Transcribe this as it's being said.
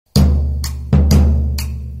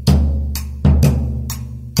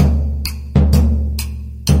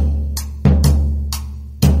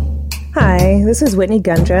Hi, this is Whitney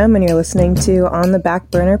Gundrum, and you're listening to On the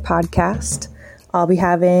Back Burner podcast. I'll be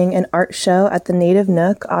having an art show at the Native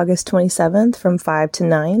Nook August 27th from 5 to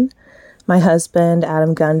 9. My husband,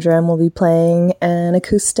 Adam Gundrum, will be playing an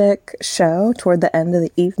acoustic show toward the end of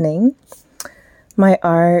the evening. My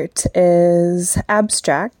art is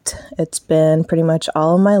abstract. It's been pretty much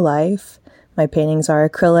all of my life. My paintings are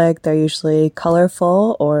acrylic. They're usually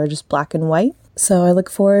colorful or just black and white. So I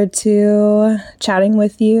look forward to chatting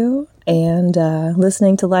with you and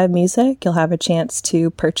listening to live music. You'll have a chance to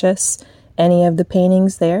purchase any of the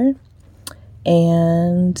paintings there.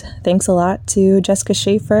 And thanks a lot to Jessica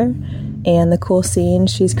Schaefer and the cool scene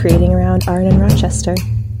she's creating around art in Rochester.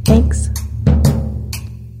 Thanks.